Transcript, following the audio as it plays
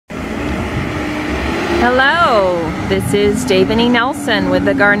Hello, this is Davenee Nelson with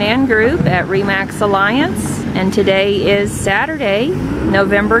the Garnand Group at RE/MAX Alliance, and today is Saturday,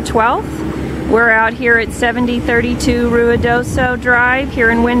 November 12th. We're out here at 7032 Ruidoso Drive here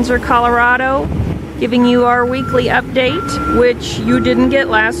in Windsor, Colorado, giving you our weekly update, which you didn't get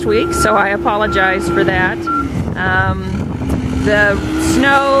last week, so I apologize for that. The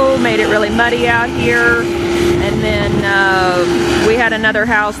snow made it really muddy out here, and then we had another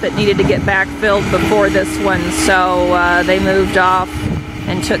house that needed to get backfilled before this one, so they moved off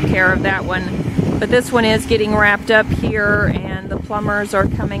and took care of that one. But this one is getting wrapped up here, and the plumbers are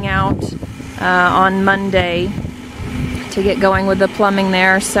coming out on Monday to get going with the plumbing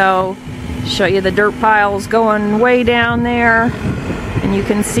there. So show you the dirt piles going way down there, and you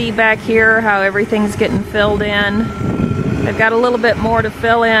can see back here how everything's getting filled in. They've got a little bit more to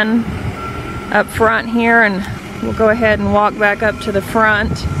fill in up front here, and we'll go ahead and walk back up to the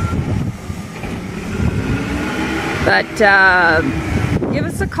front. But give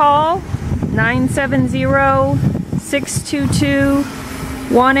us a call,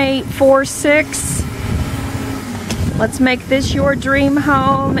 970-622-1846. Let's make this your dream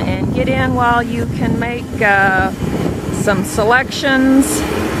home and get in while you can make some selections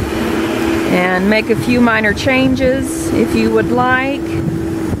and make a few minor changes if you would like.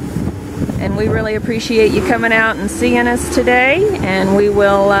 And we really appreciate you coming out and seeing us today, and we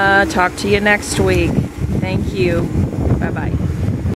will talk to you next week. Thank you. Bye-bye.